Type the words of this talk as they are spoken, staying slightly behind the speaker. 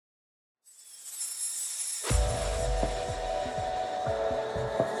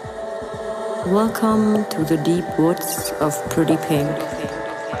Welcome to the deep woods of Pretty Pink.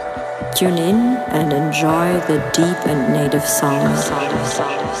 Tune in and enjoy the deep and native sounds.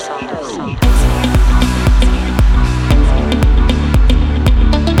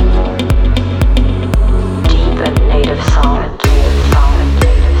 Deep and native sound.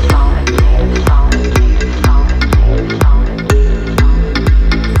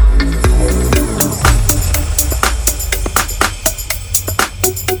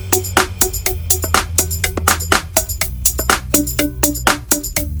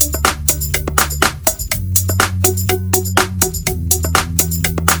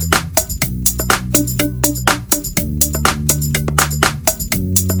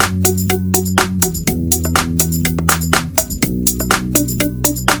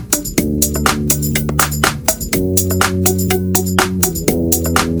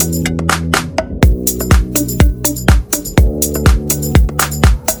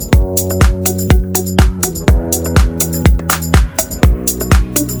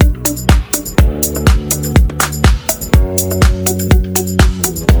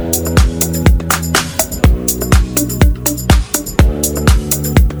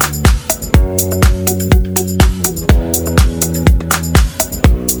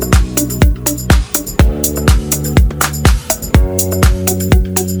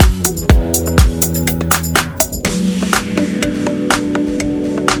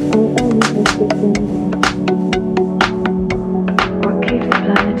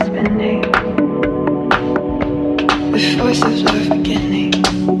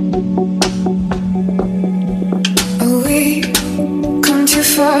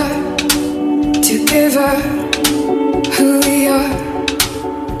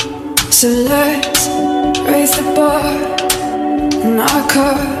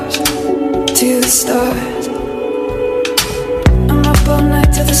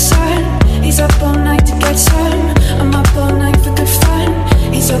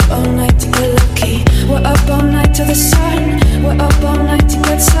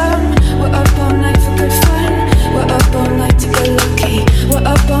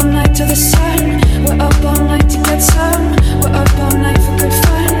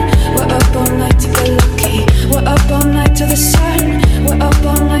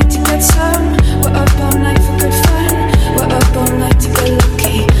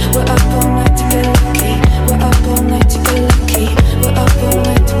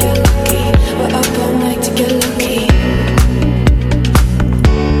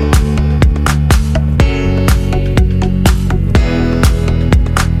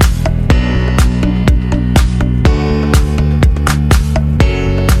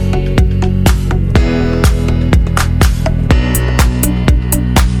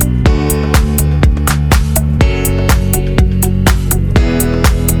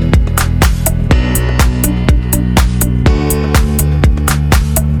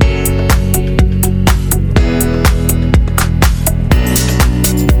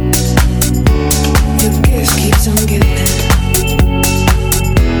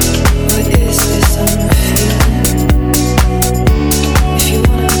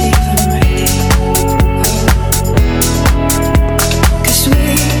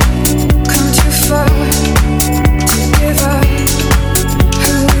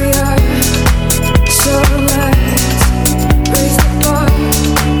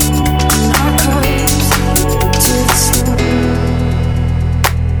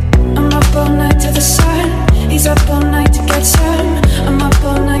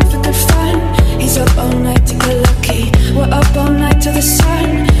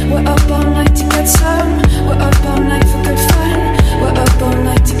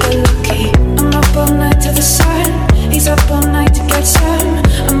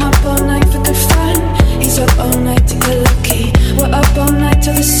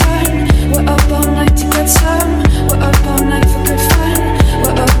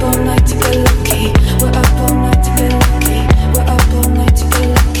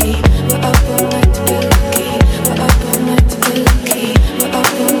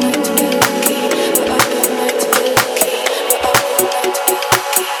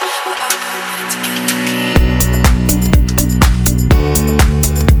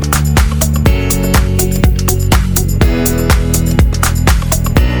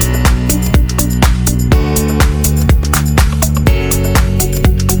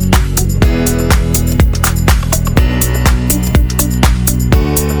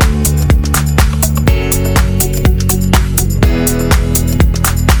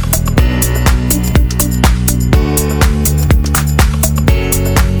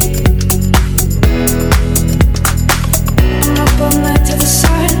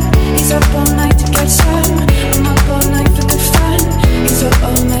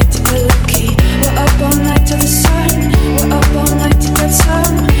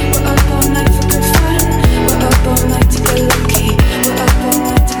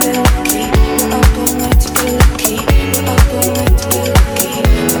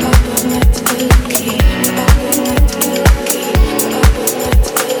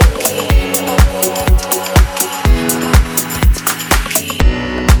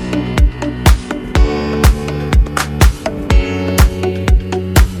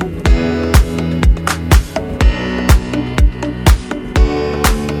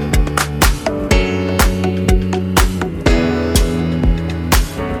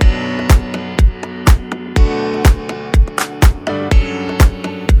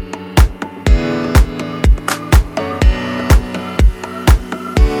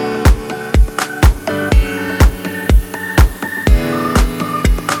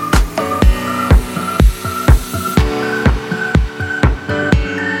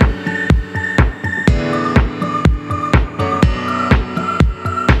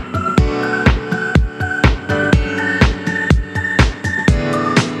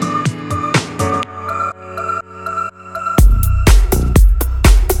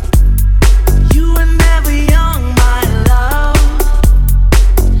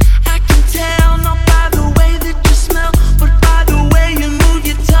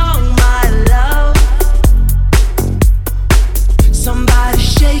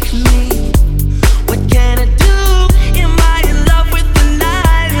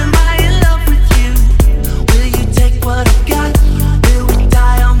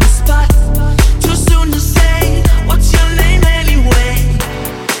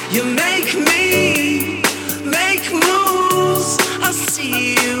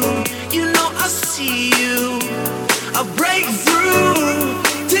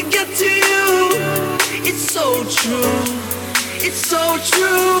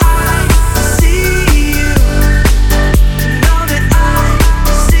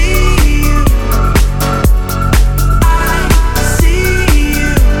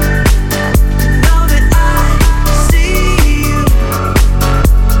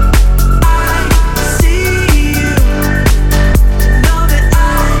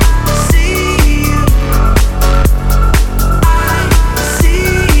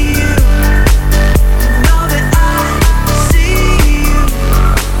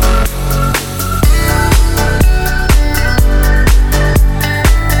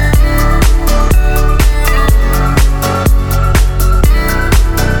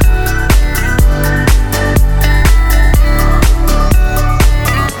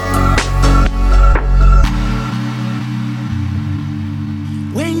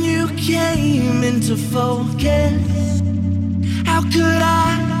 came into focus. How could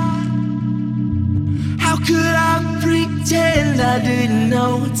I pretend I didn't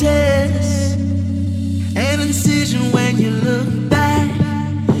notice? An incision when you look back.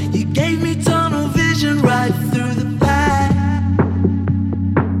 You gave me tunnel vision right through the back.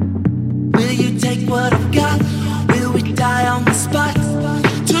 Will you take what I've got? Will we die on the spot?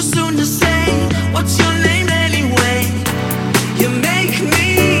 Too soon to say. What's your name anyway? You make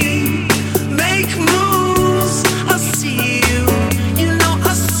me make moves. I see you, you know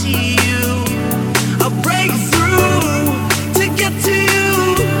I see you. I break through to get to you.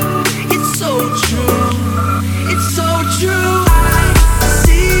 It's so true, it's so true.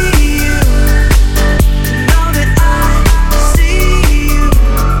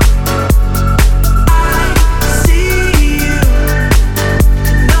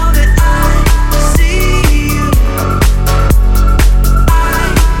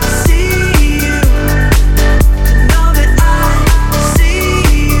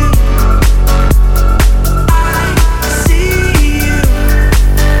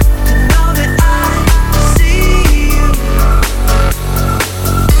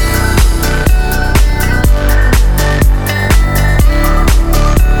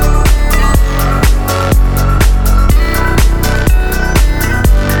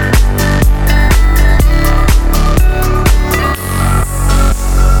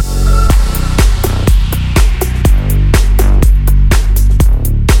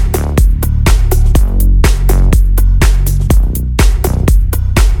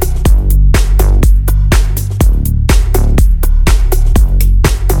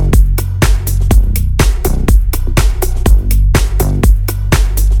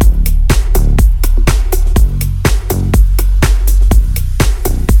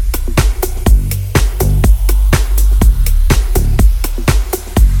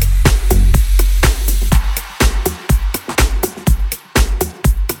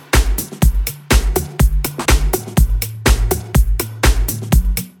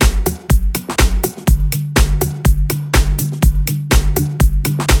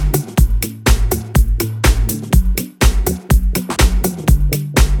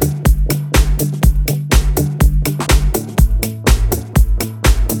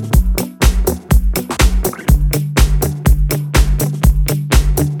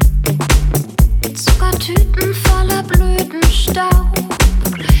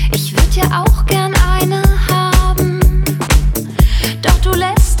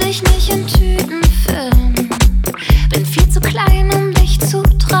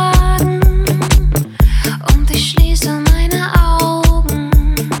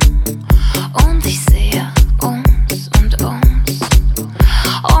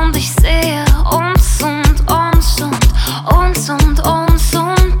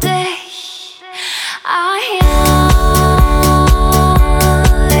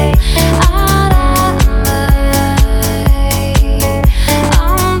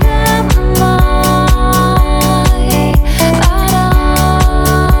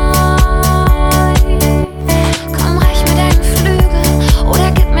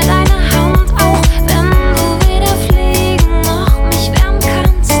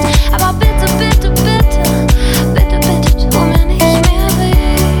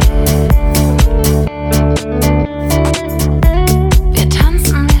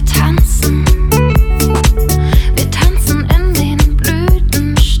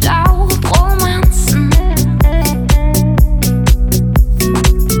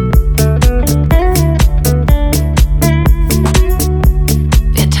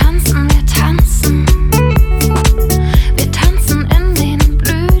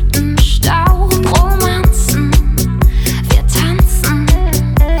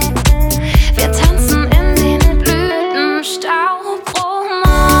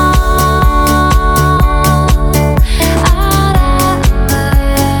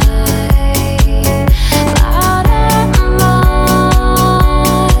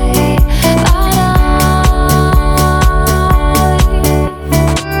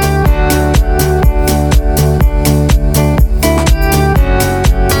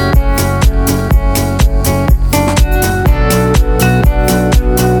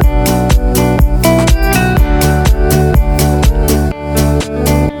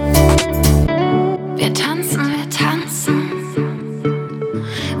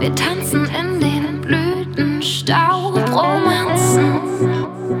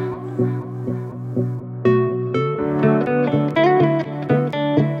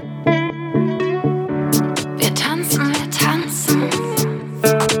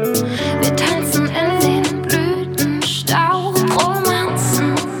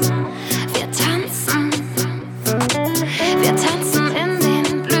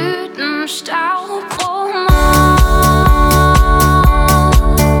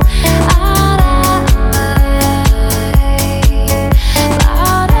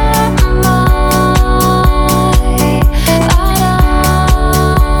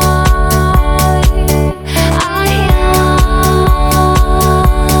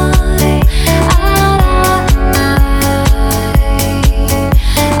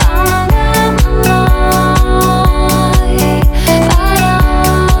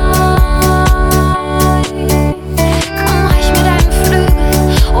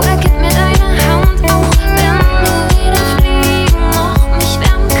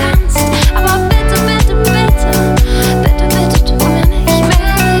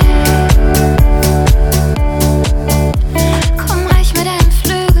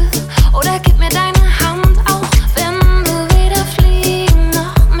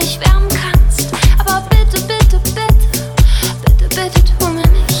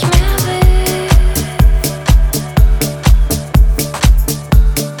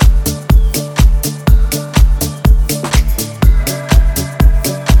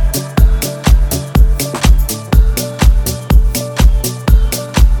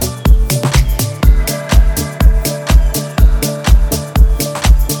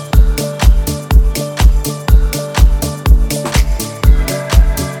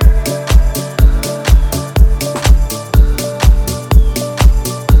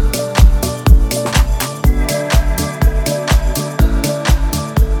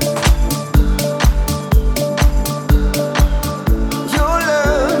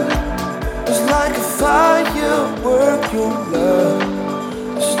 your love.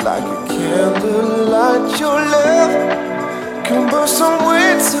 It's like a candlelight, your love can burst some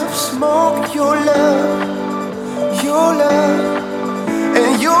winds of smoke. Your love,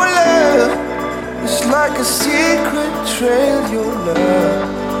 and your love is like a secret trail. Your love,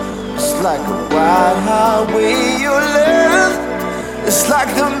 it's like a wide highway. Your love, it's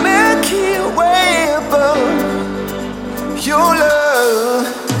like the Milky Way above. Your love.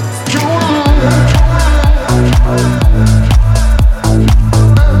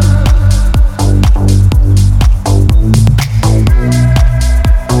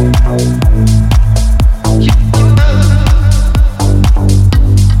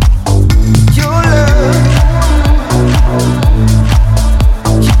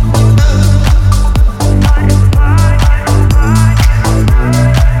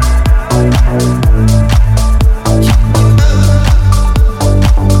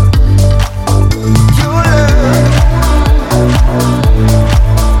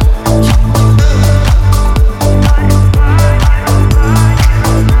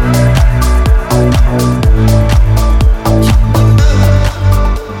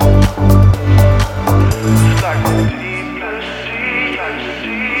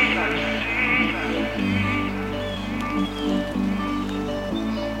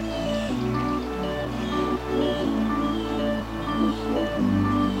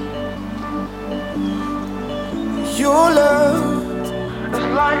 Your love is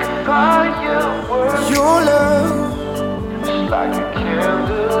like a firework. Your love is like a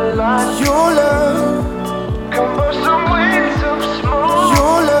candlelight. Your love can burst some winds of smoke.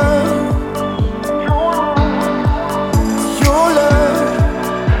 Your love, your love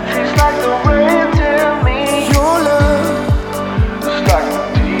feels like the rain to me. Your love is like the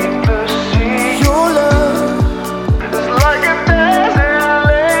deepest sea. Your love is like a desert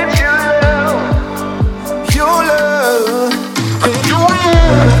lake. Your love.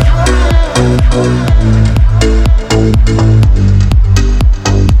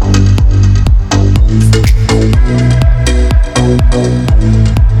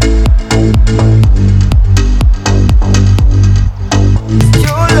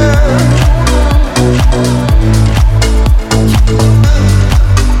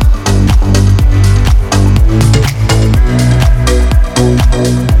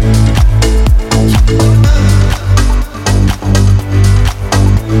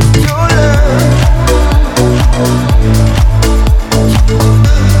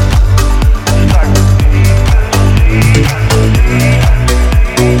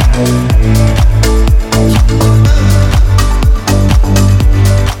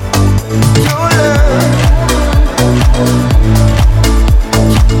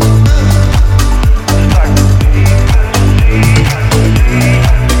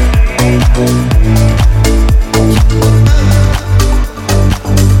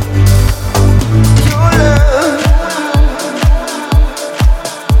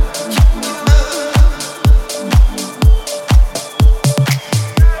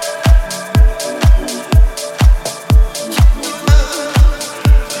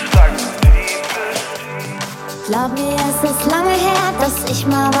 Glaub mir, es ist lange her, dass ich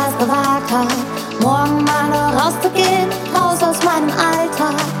mal was gewagt hab. Morgen mal nur rauszugehen, raus aus meinem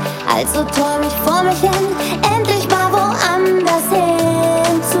Alltag. Also träum ich vor mich hin, endlich mal woanders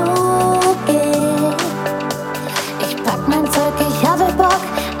hinzugehen. Ich pack mein Zeug, ich habe Bock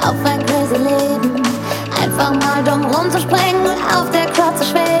auf ein crazy Leben. Einfach mal dumm rumzuspringen und auf der Crowd zu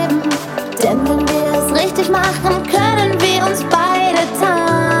schweben. Denn wenn wir es richtig machen, können wir uns beide tanzen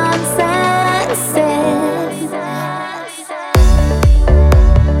sehen.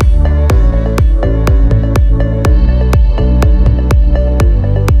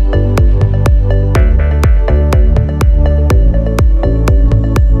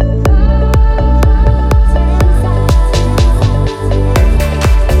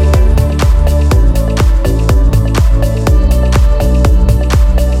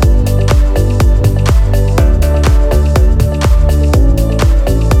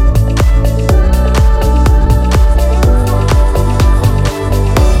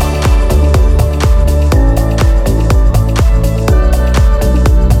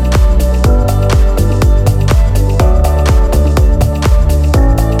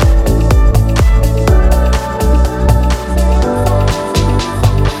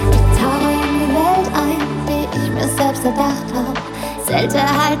 Zelte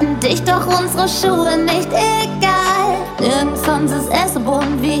halten dich, doch unsere Schuhe nicht, egal. Nirgends sonst ist es so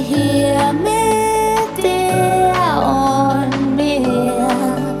bunt wie hier mit dir und mir.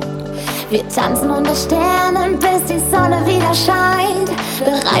 Wir tanzen unter Sternen, bis die Sonne wieder scheint.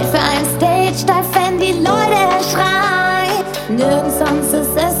 Bereit für ein Stage-Dive, wenn die Leute schreien.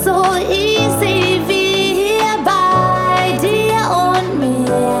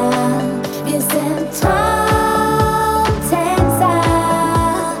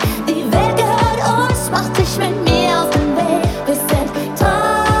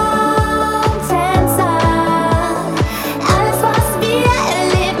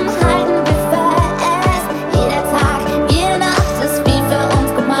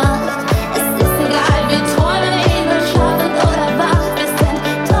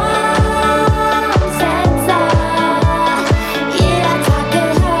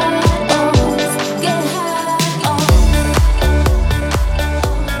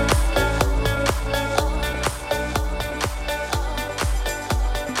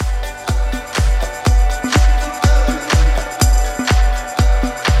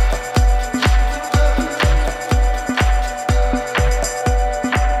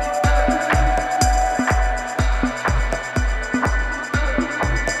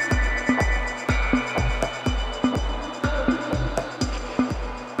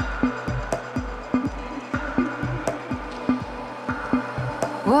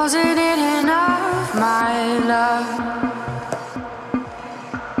 Wasn't it enough, my love?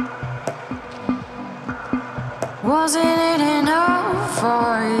 Wasn't it enough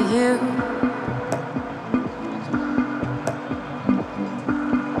for you?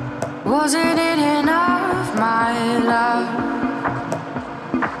 Wasn't it enough, my love?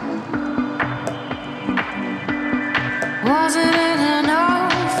 Wasn't it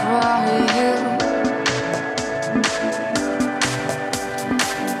enough for you?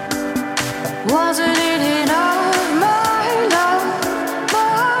 Wasn't it enough, my love,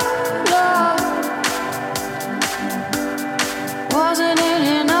 my love? Wasn't it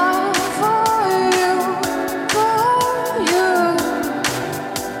enough for you, for you?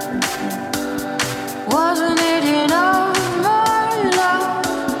 Wasn't it enough, my love,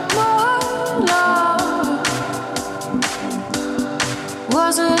 my love?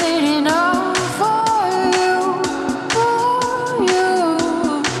 Wasn't it enough for you, for you?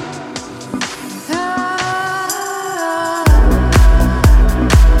 Ah.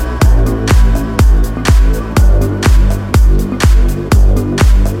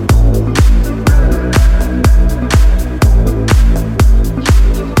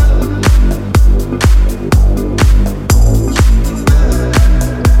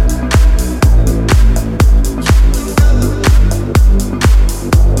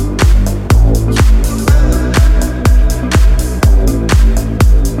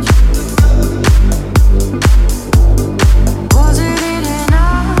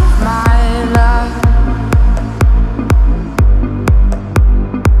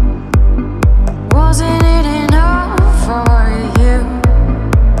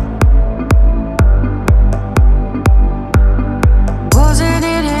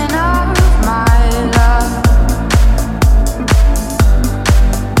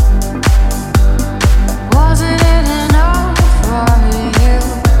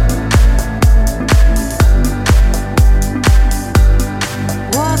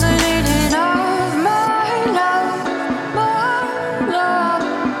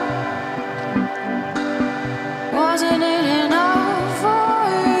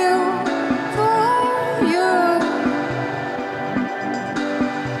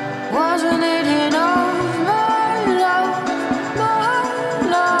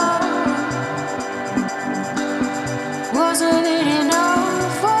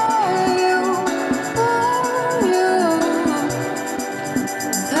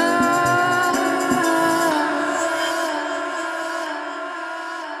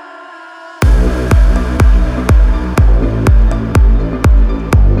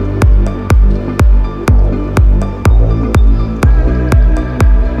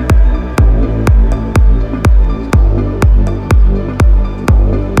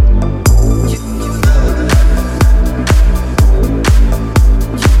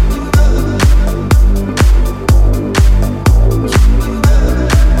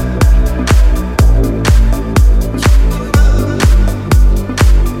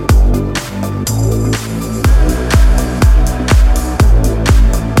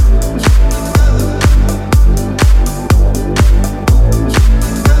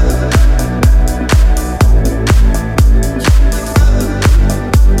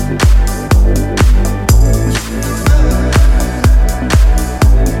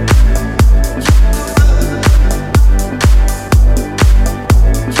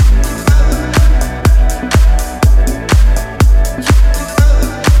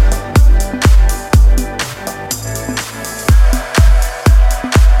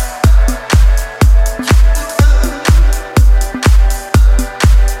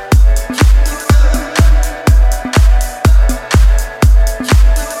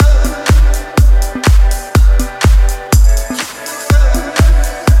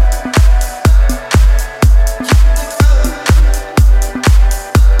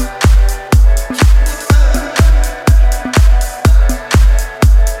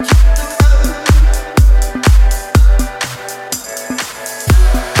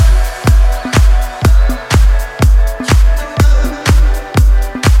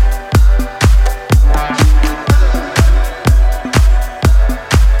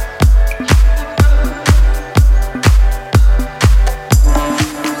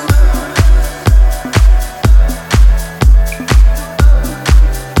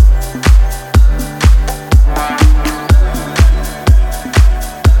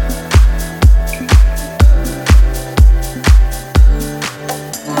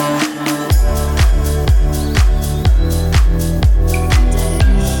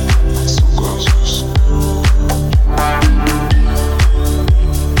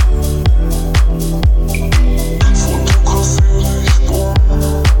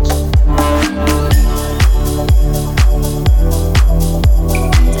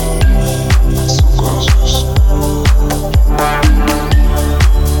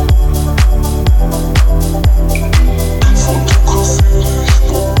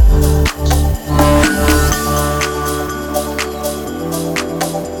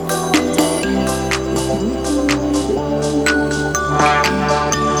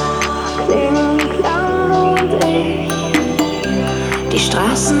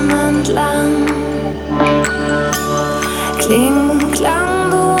 Straßen entlang. Kling,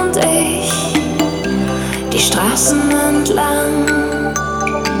 klang, du und ich, die Straßen entlang.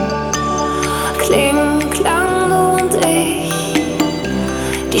 Kling, klang, du und ich,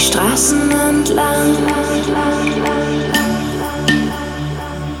 die Straßen entlang.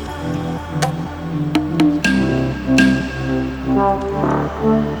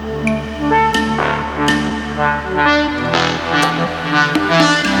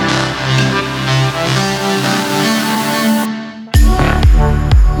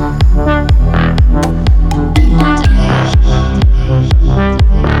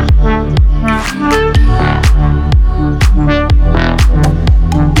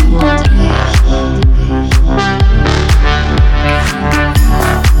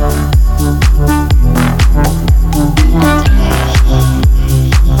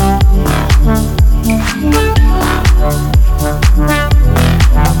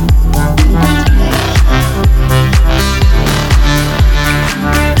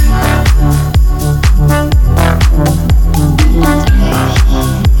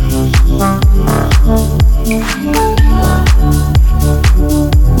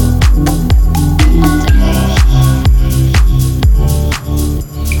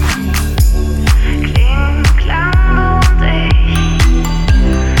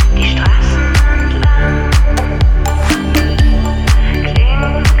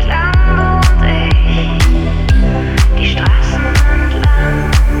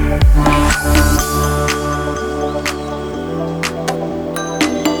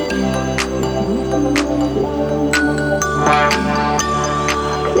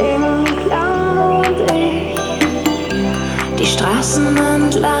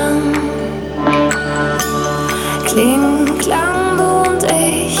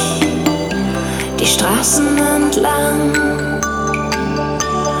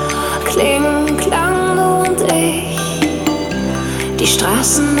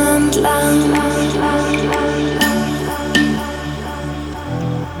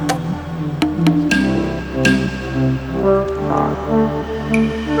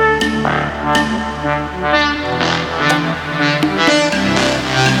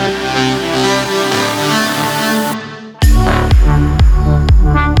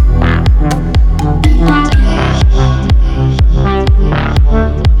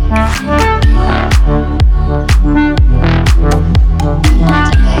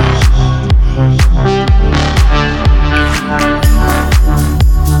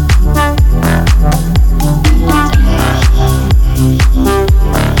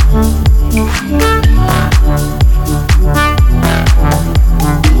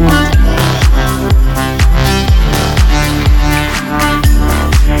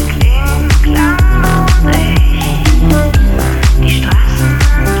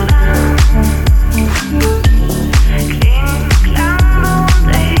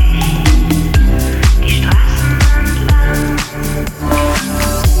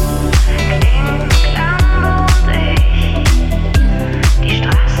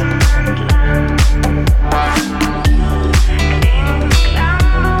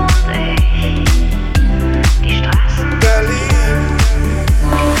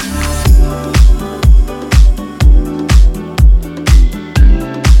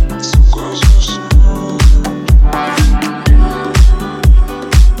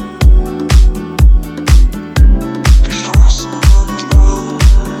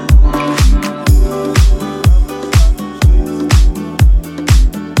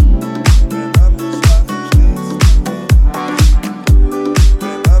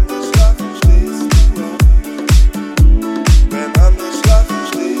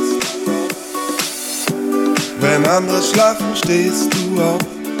 andere schlafen, stehst du auf.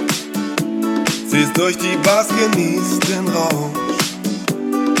 Siehst durch die Bars, genießt den Rausch.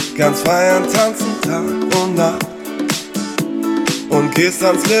 Kannst feiern, tanzen, Tag und Nacht. Und gehst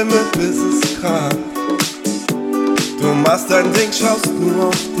ans Limit, bis es kracht. Du machst dein Ding, schaust nur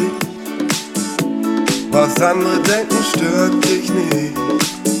auf dich. Was andere denken, stört dich nicht.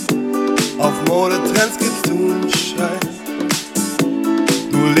 Auf Modetrends gibst du einen Scheiß.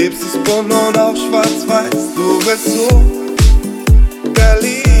 Du lebst es bunt und auch schwarz-weiß. Du bist so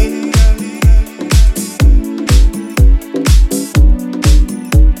Berlin.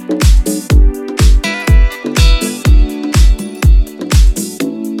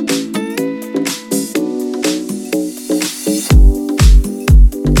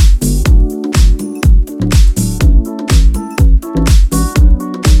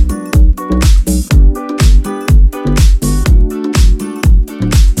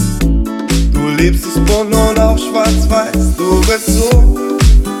 Du lebst es bunt und auch schwarz-weiß. Du bist so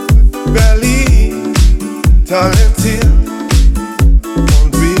Berlin, talentiert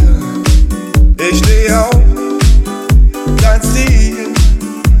und wir, ich steh auf dein Stil.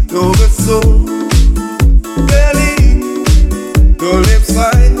 Du bist so Berlin, du lebst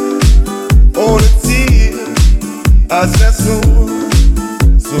frei, ohne Ziel, als wär's nur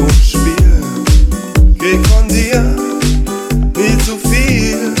so ein Spiel. Krieg von dir nie zu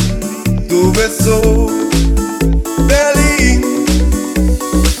viel, du bist so Berlin.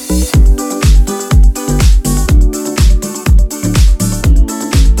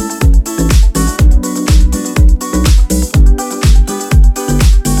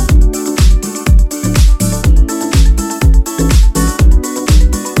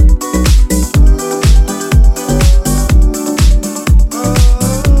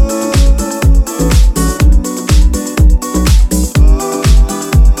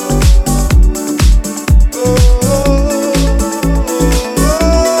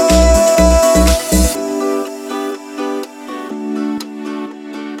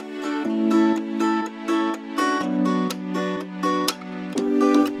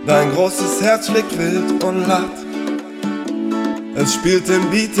 Dein großes Herz schlägt wild und laut. Es spielt den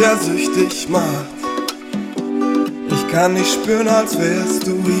Beat, der süchtig macht. Ich kann dich spüren, als wärst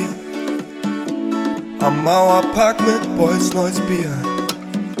du hier am Mauerpark mit Boys Neues Bier.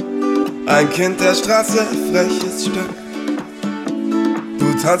 Ein Kind der Straße, freches Stück.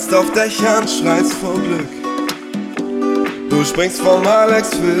 Du tanzt auf Dächern, schreist vor Glück. Du springst vom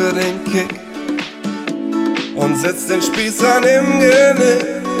Alex für den Kick und setzt den Spießern im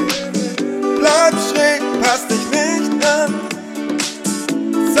Genick. Bleib schräg, passt dich nicht an.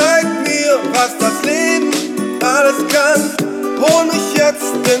 Zeig mir, was das Leben alles kann. Hol mich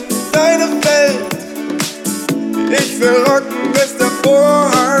jetzt in deine Welt. Ich will rocken, bis der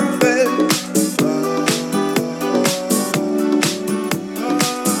Vorhang fällt.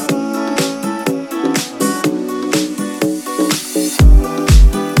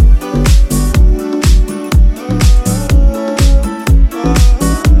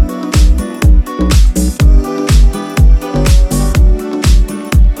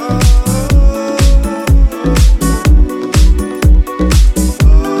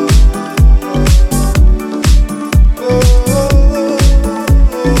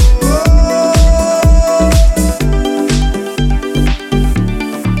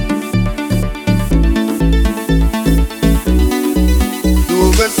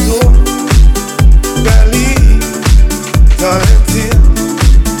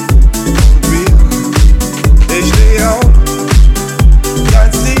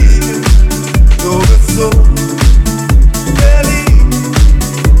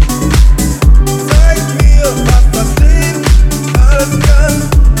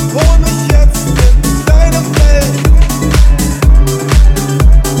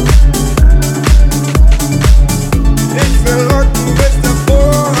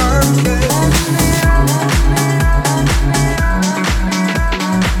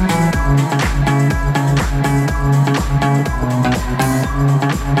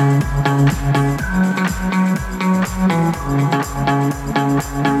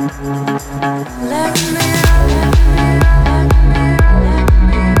 Let me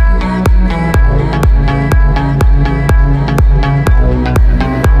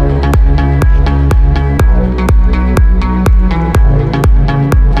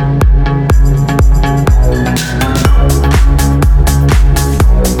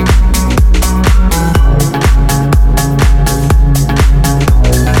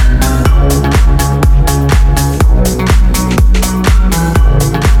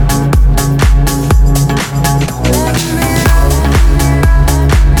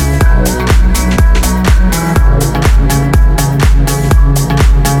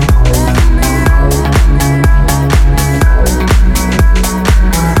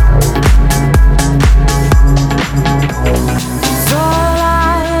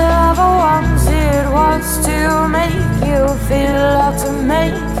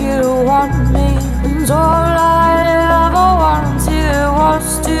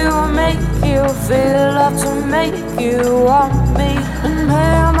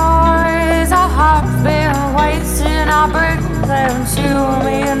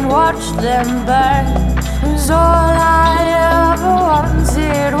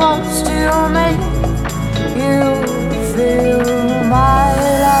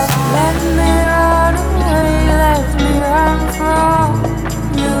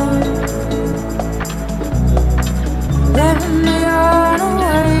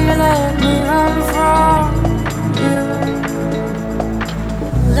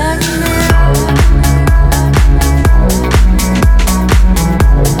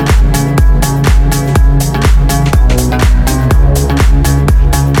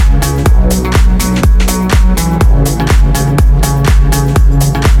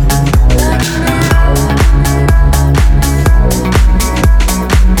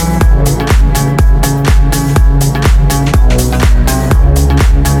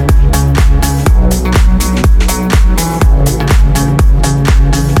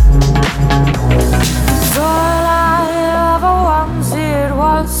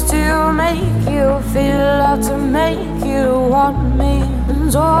make you feel, love to make you want me.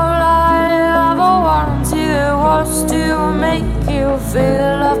 And all I ever wanted was to make you feel,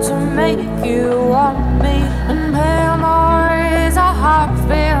 love to make you want me. And memories I have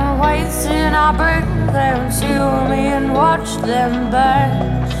been wasting, I bring them to me and watch them burn.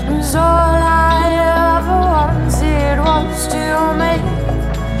 And all I ever wanted was to make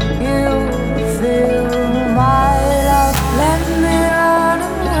you feel my love. Let me run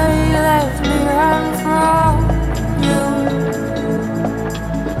away, let me run from you.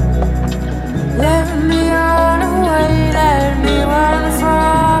 Let me run away, let me run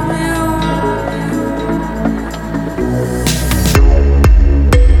from you.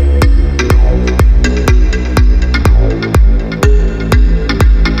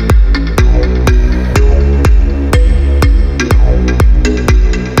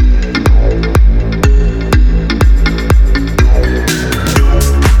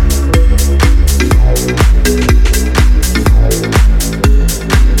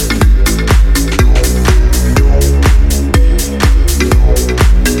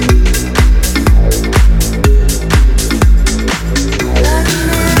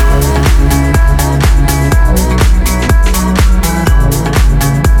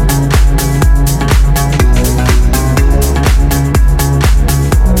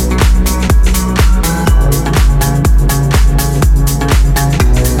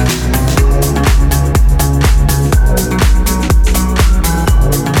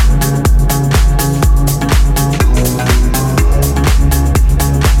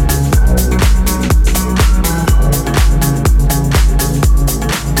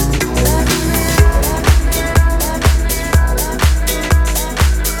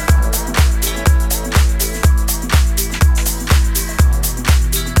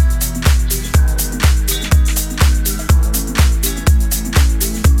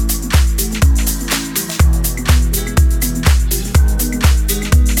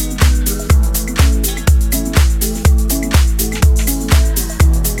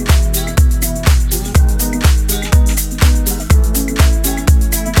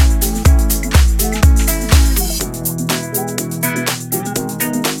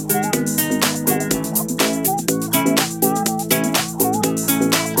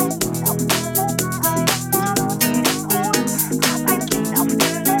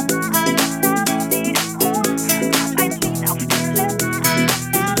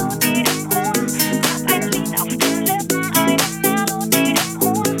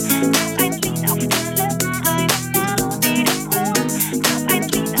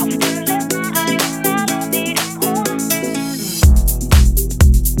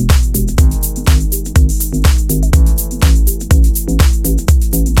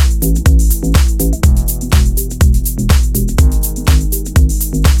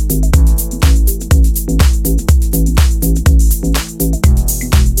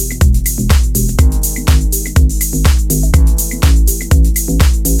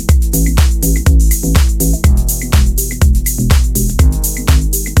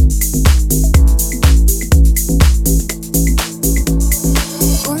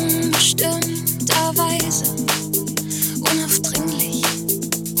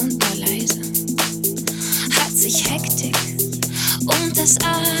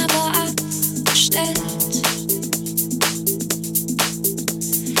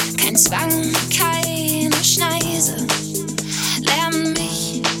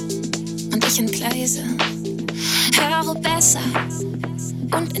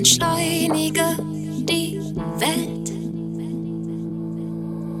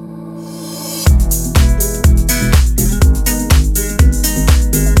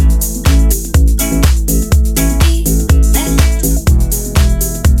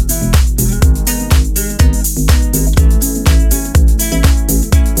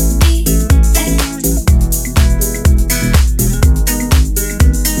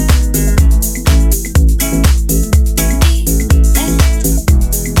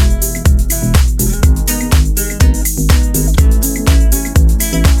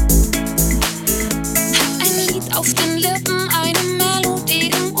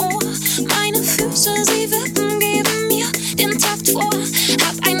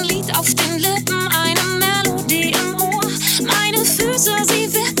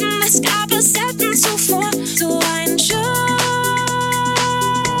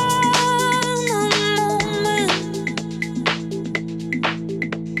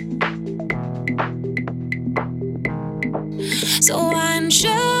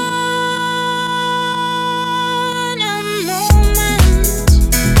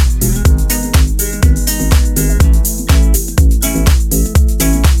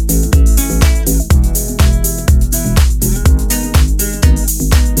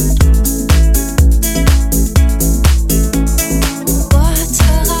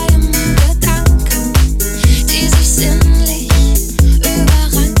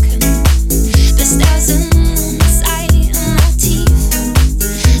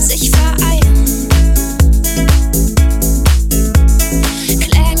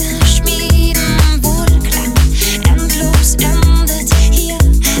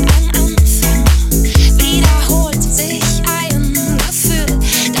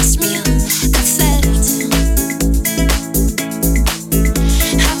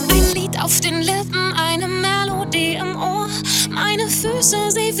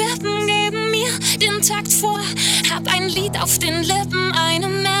 sie wippen, geben mir den Takt vor. Hab ein Lied auf den Lippen, eine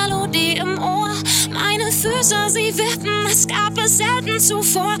Melodie im Ohr. Meine Füße, sie wippen, es gab es selten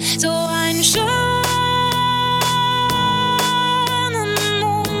zuvor. So ein schönen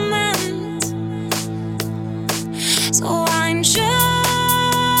Moment, so ein schönen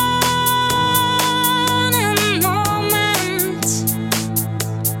Moment.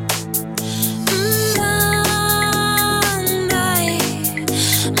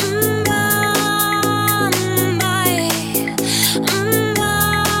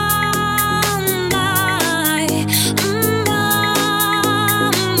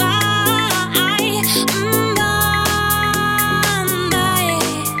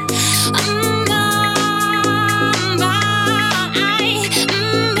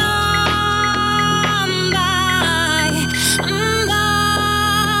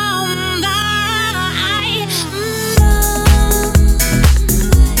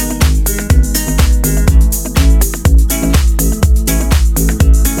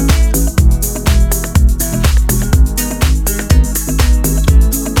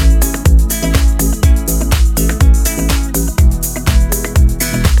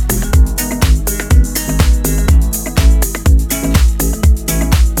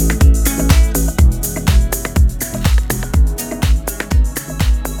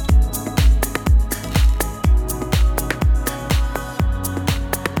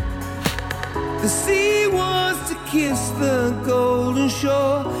 The sea wants to kiss the golden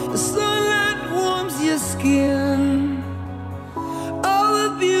shore. The sunlight warms your skin. All the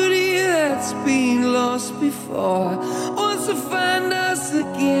beauty that's been lost before wants to find us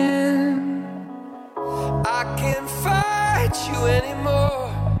again. I can't fight you anymore.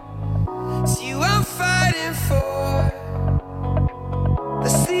 It's you I'm fighting for. The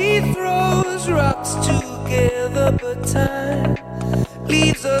sea throws rocks together, but time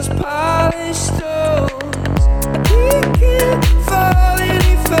leaves us polished stones. We can't fall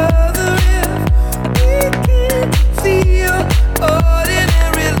any further if we can't feel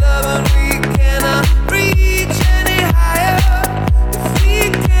ordinary love, and we cannot reach any higher if we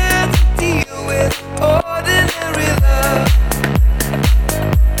can't deal with ordinary love.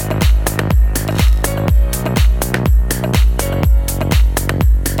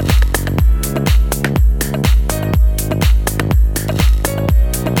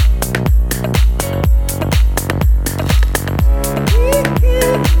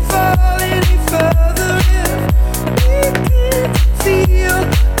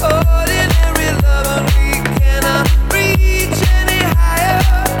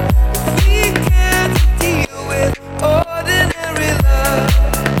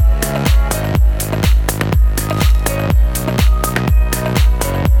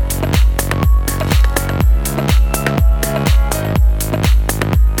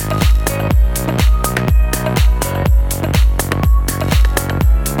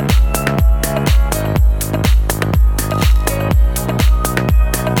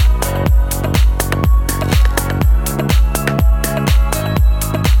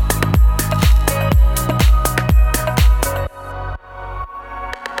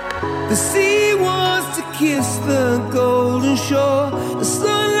 The sea wants to kiss the golden shore. The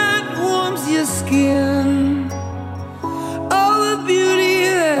sunlight warms your skin. All the beauty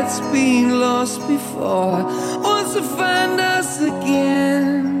that's been lost before wants to find us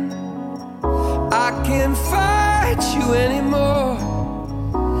again. I can't fight you anymore.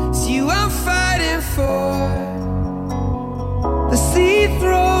 It's you I'm fighting for. The sea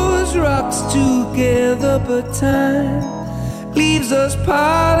throws rocks together, but time leaves us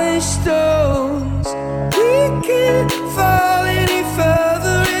polished stones. We can't fall any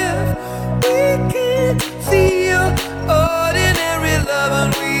further if we can't feel ordinary love,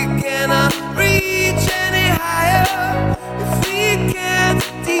 and we cannot reach any higher if we can't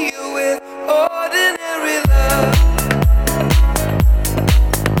deal with ordinary love.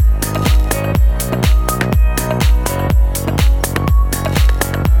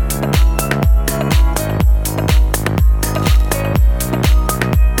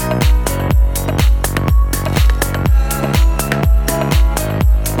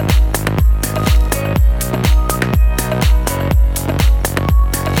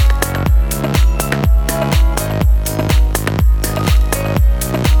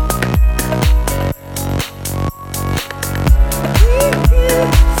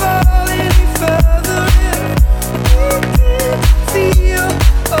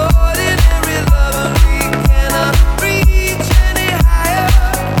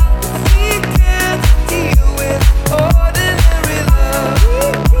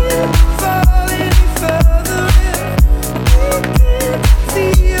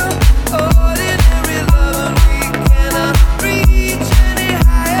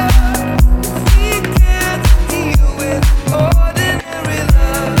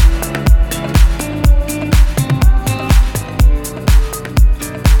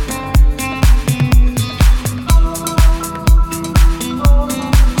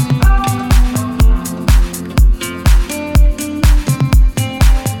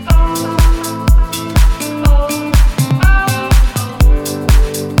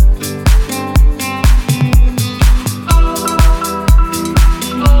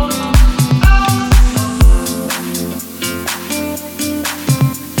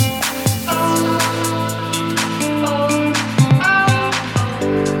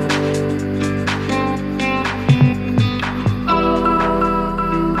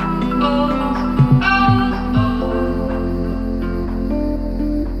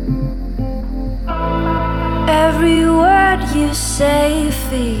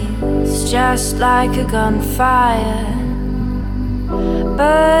 feels just like a gunfire,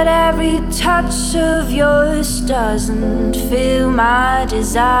 but every touch of yours doesn't fill my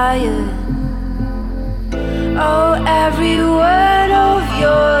desire. Oh, every word of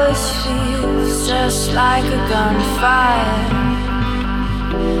yours feels just like a gunfire,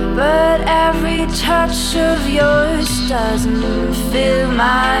 but every touch of yours doesn't fill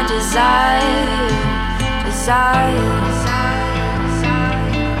my desire.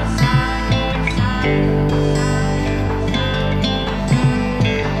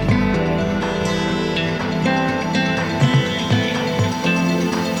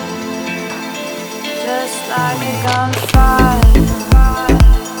 Just like a gunfire.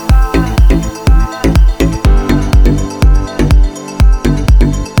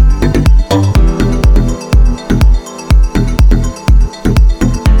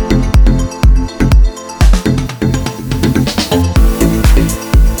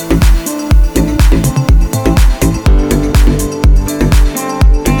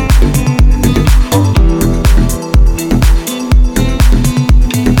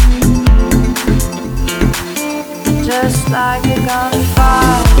 Like a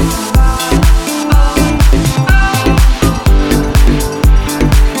gunfire.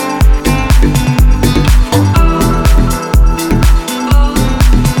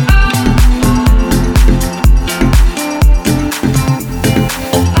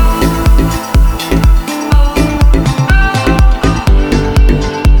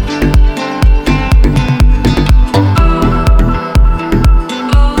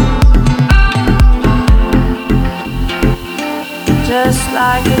 Just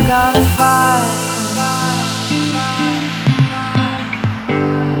like a gunfire.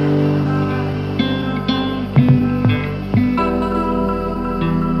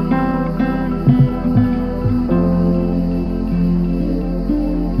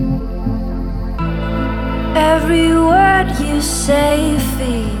 Every word you say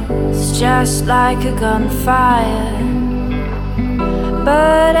feels just like a gunfire,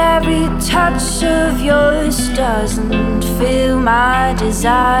 but every touch of yours doesn't fill my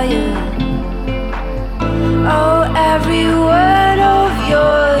desire. Oh, every word of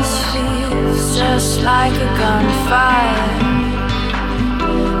yours feels just like a gunfire,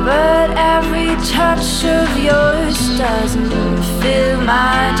 but every touch of yours doesn't fill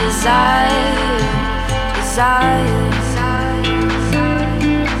my desire.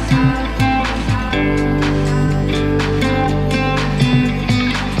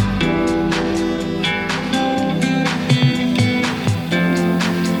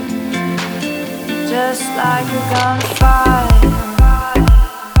 Just like a gunfire.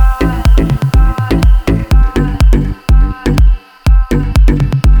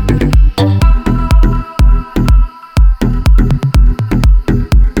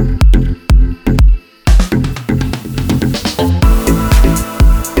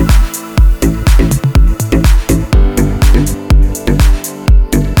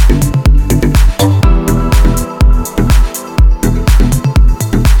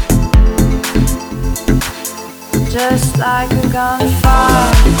 Just like a gunfire.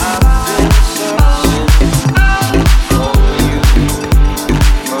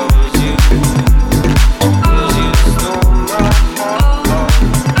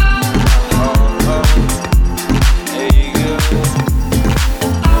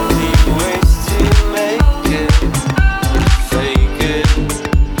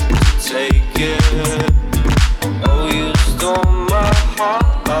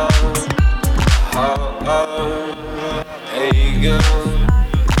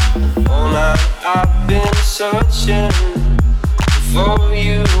 Searching for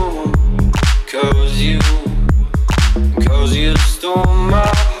you, 'cause you stole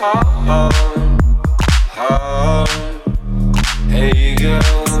my heart. Hey girl,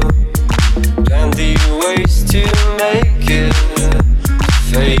 plenty ways to make it,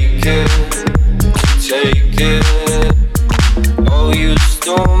 fake it, take it. Oh, you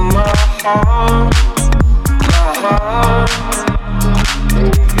stole my heart, my heart.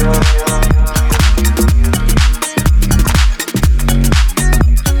 Hey girl.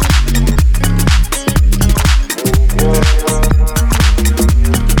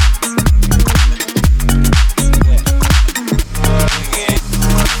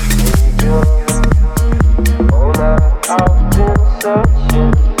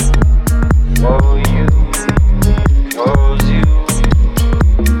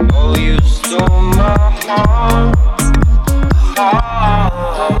 Oh, you stole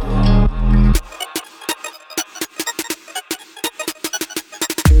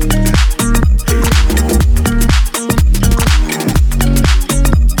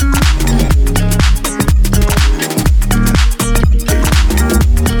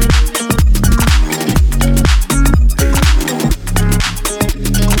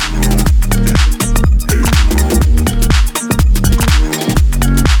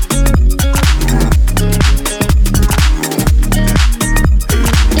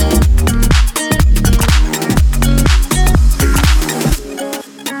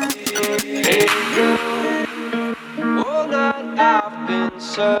been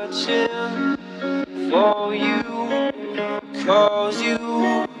searching for you, cause you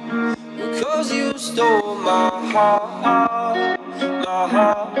stole my heart, my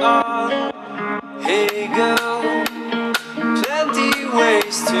heart. Hey girl, plenty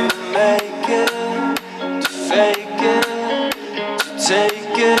ways to make it, to fake it, to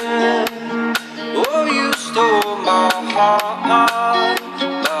take it. Oh, you stole my heart, my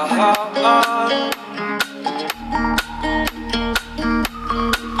heart.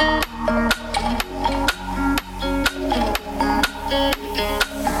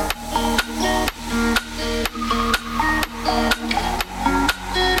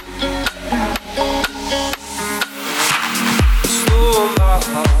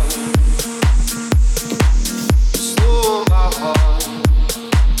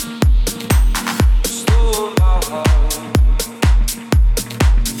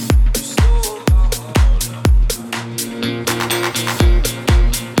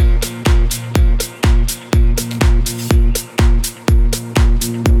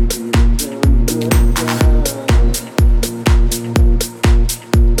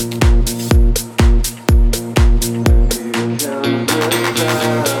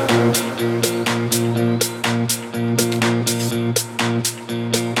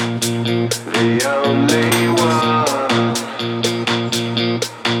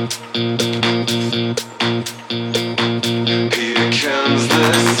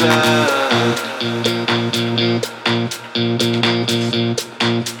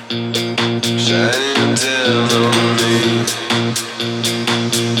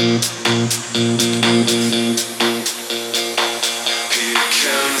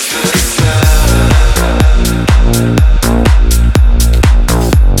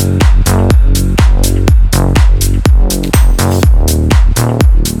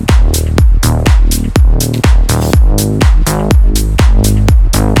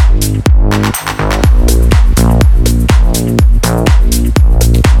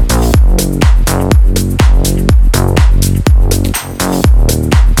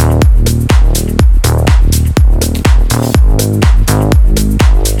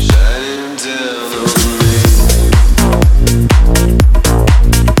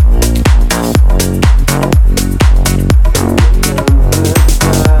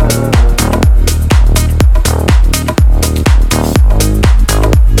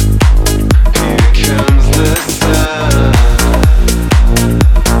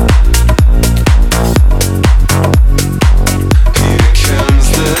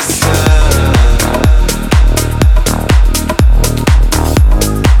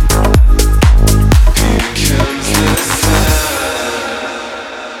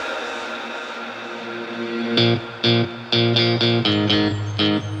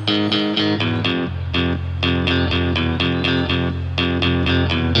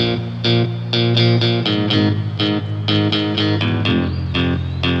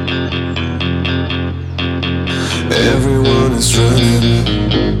 Everyone is running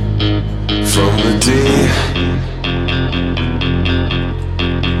from the day.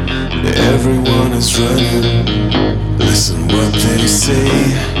 Everyone is running. Listen what they say.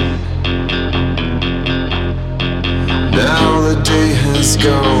 Now the day has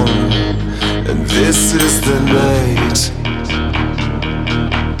gone, and this is the night.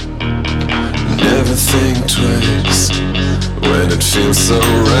 Never think twice when it feels so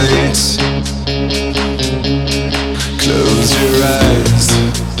right. Close your eyes.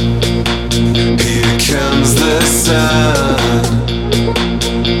 Here comes the sun.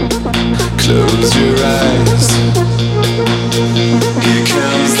 Close your eyes. Here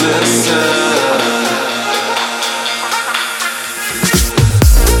comes the sun.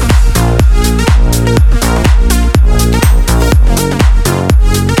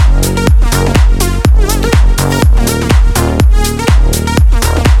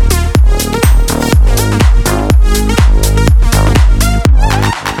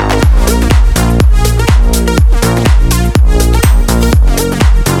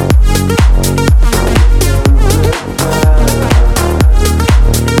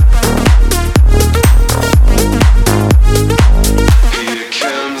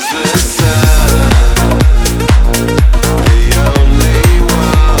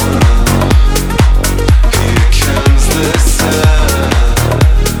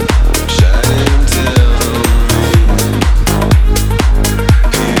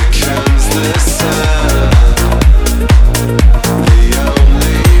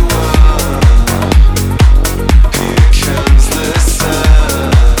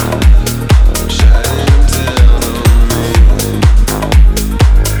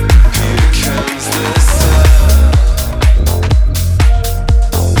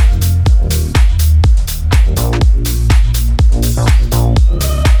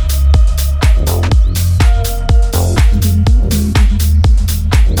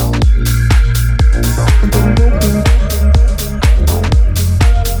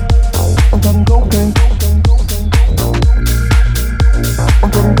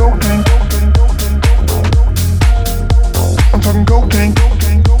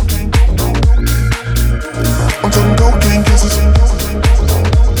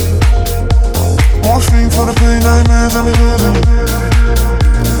 for the pain I never lived.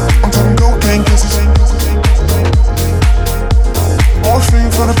 I'm taking cocaine kisses.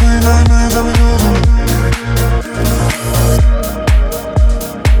 Morphine for the pain I never lived.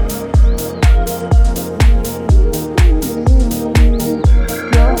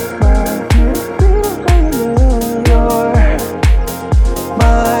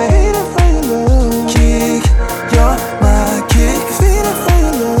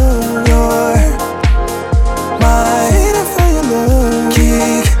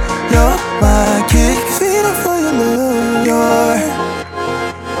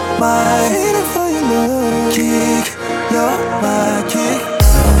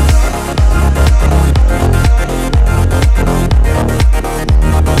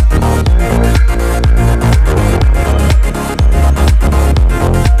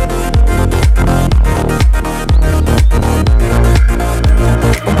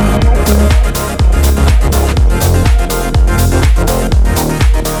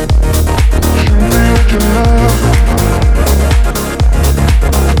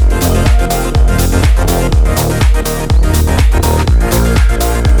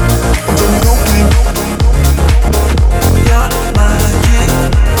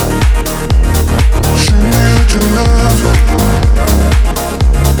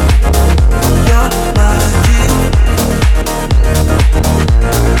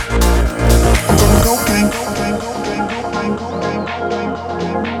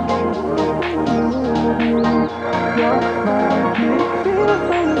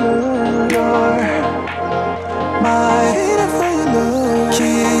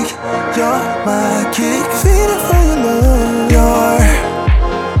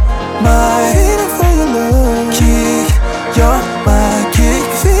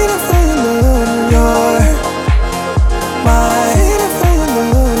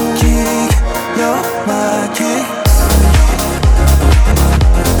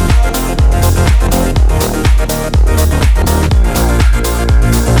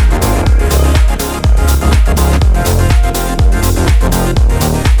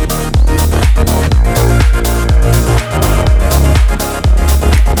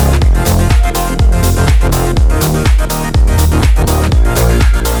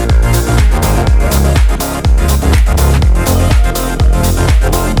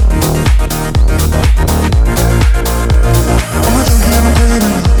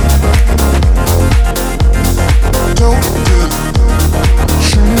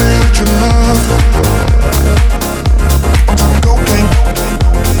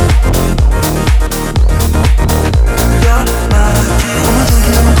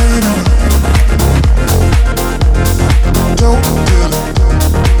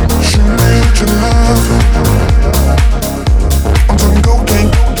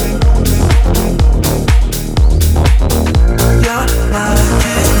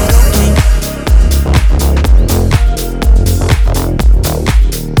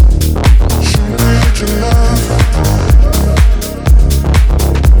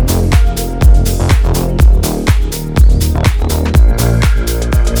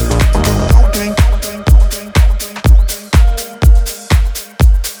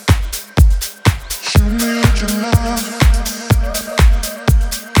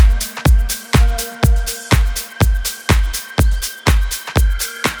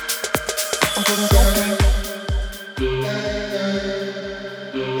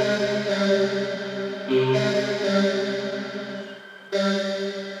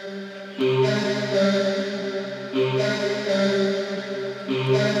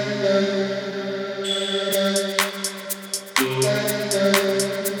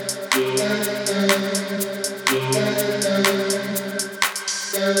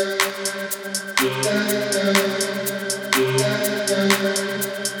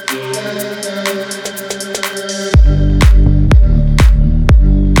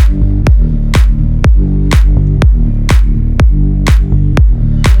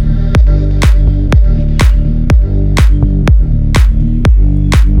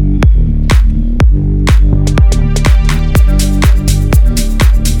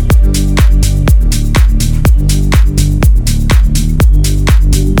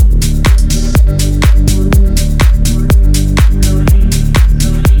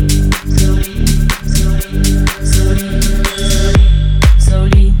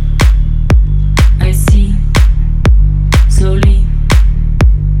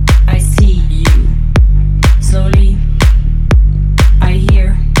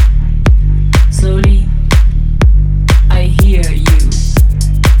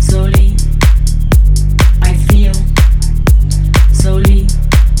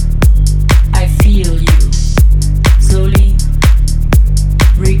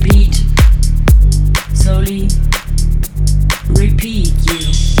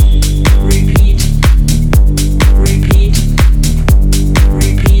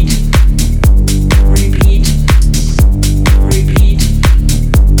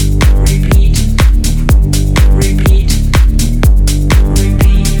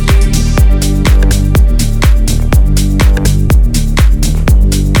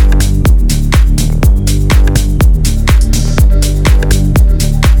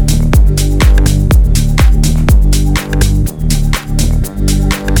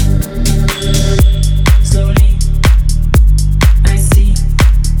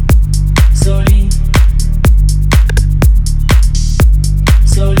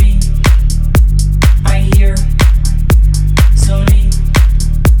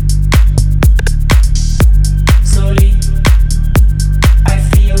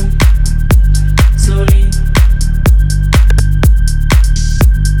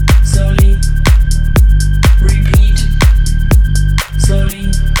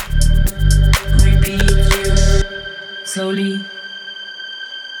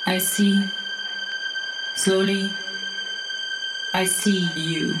 I see. Slowly, I see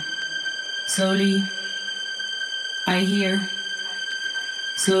you. Slowly, I hear.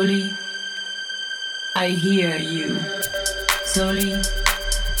 Slowly, I hear you. Slowly,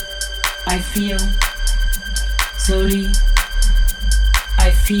 I feel. Slowly,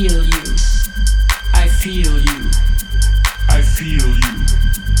 I feel you. I feel you. I feel you.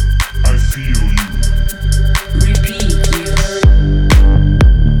 I feel you.